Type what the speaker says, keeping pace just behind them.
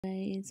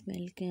Guys,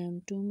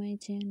 welcome to my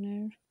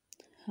channel.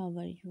 How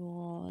are you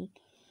all?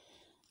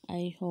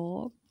 I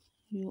hope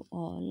you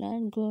all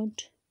are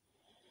good.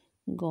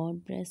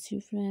 God bless you,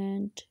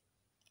 friend,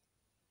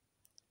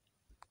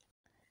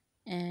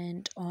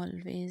 and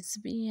always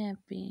be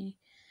happy.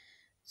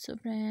 So,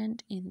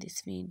 friend, in this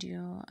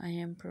video, I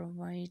am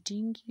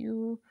providing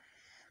you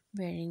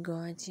very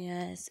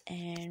gorgeous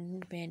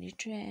and very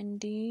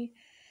trendy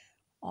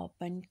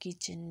open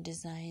kitchen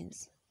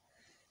designs.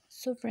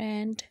 So,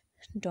 friend,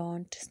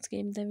 don't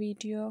skip the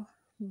video.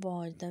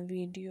 Watch the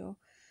video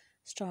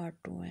start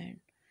to end.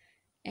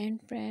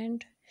 And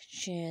friend,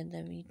 share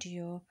the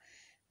video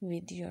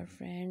with your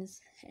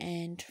friends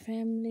and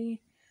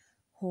family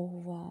who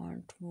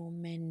want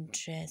women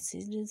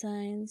dresses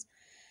designs.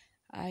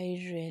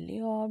 I really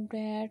hope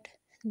that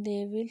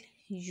they will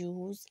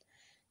use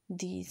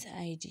these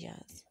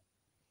ideas.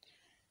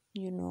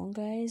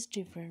 Guys,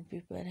 different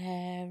people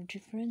have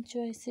different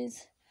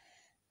choices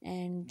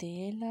and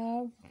they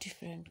love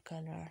different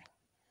color.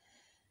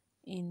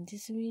 In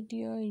this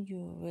video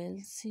you will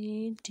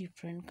see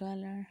different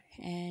color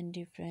and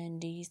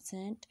different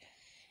decent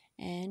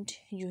and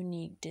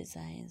unique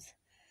designs.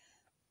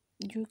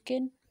 You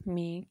can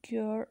make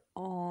your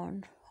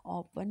own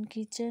open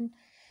kitchen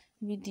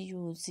with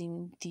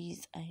using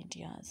these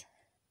ideas.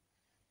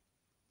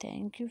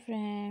 Thank you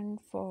friend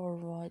for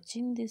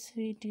watching this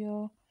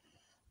video.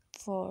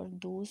 For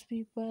those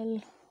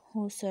people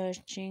who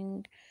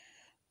searching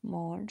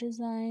more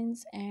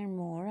designs and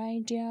more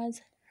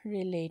ideas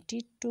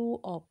related to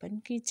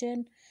open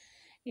kitchen,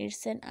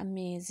 it's an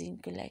amazing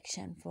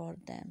collection for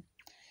them.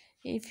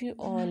 If you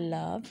all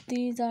love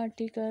these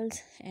articles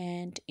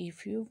and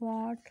if you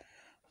want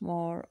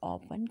more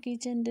open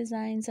kitchen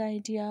designs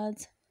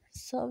ideas,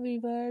 so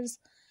viewers,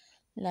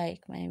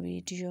 like my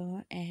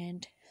video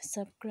and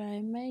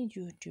subscribe my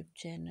YouTube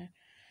channel.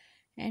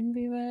 And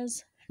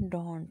viewers,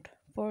 don't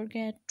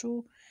forget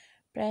to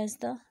press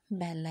the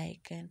bell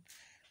icon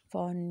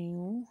for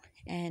new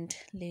and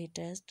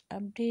latest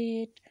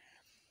update.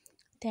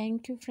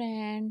 Thank you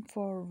friend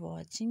for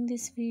watching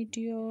this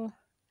video.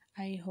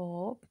 I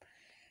hope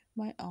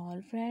my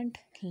all friends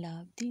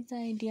love these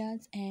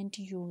ideas and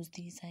use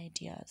these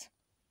ideas.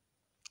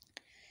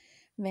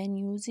 When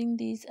using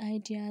these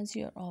ideas,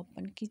 your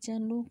open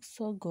kitchen looks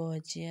so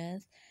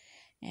gorgeous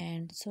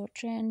and so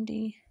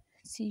trendy.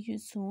 See you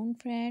soon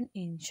friend.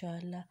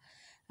 Inshallah.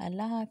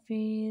 Allah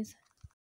Hafiz.